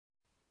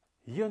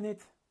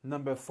Unit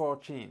number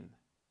 14.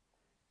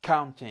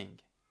 Counting.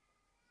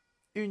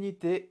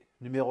 Unité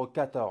numéro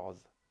 14.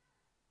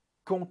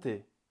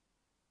 Compter.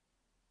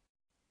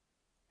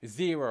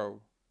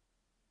 0,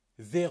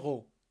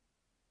 0,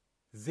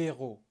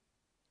 0.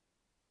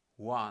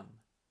 1,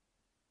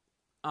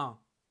 1,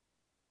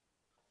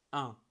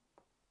 1.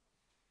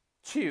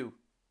 2,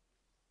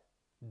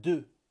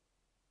 2,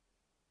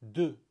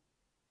 2.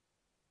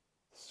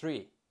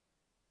 3,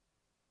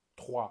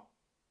 3,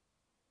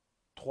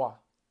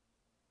 3.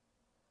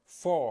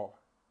 4,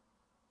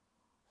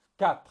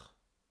 4,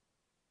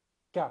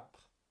 4.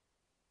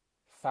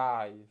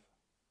 5,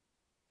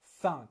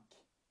 5,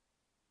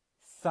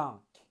 5.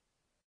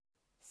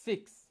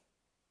 6,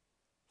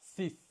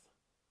 6,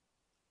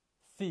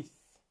 6.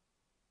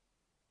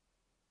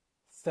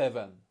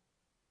 7,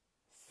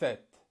 7,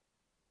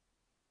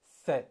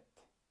 7.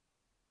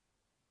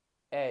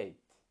 8,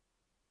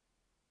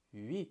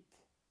 8,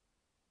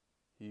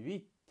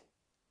 8.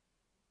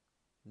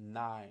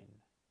 9,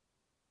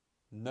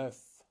 9,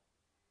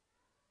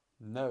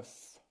 9.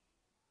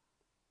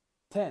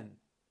 10,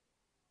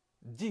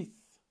 10,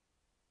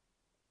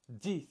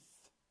 10.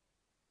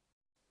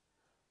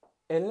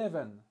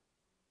 11,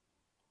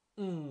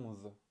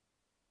 11,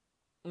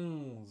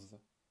 11.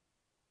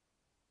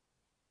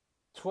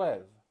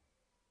 12,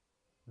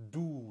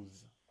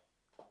 12,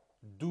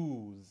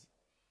 12.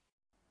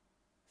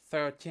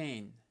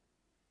 13,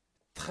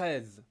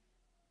 13,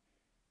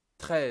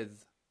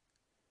 13.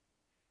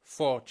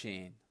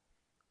 14,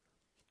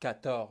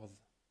 14,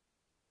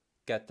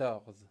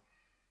 14.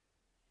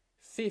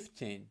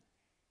 15,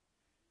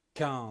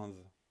 15,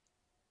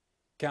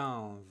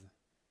 15.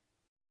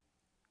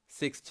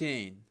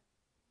 16,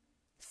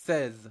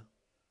 16,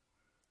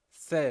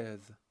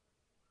 16.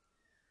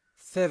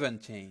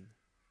 17,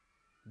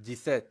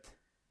 17,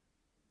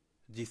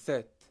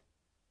 17.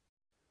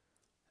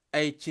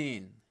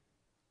 18,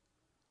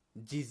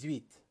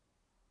 18,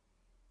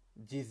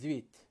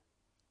 18.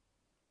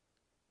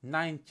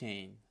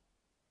 19,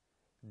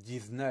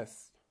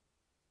 19,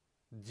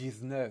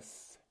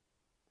 19.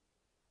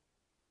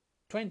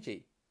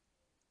 20,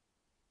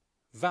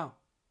 20,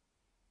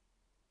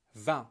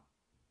 20.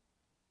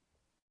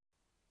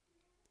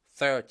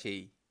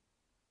 30,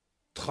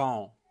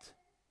 30.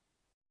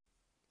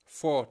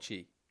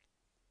 40,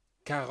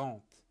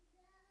 40,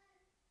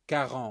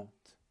 40.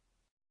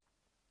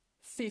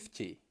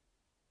 50,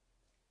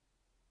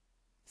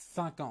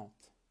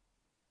 50,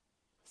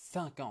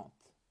 50.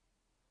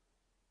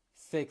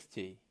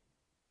 60,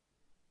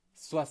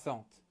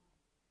 60,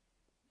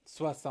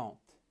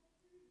 60.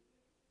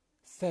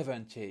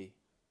 70,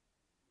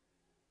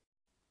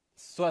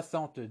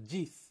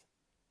 70,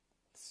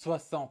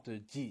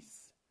 70.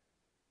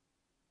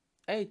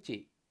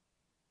 80,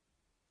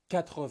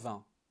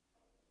 80,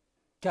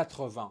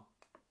 80.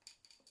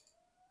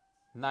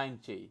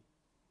 90,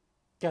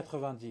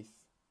 90,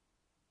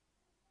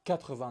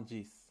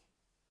 90.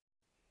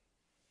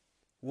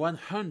 100,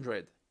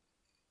 100,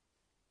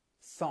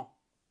 100.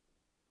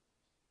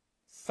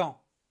 1000,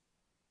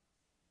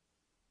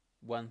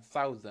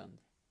 1000,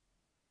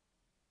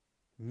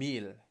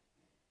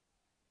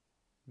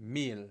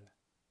 1000.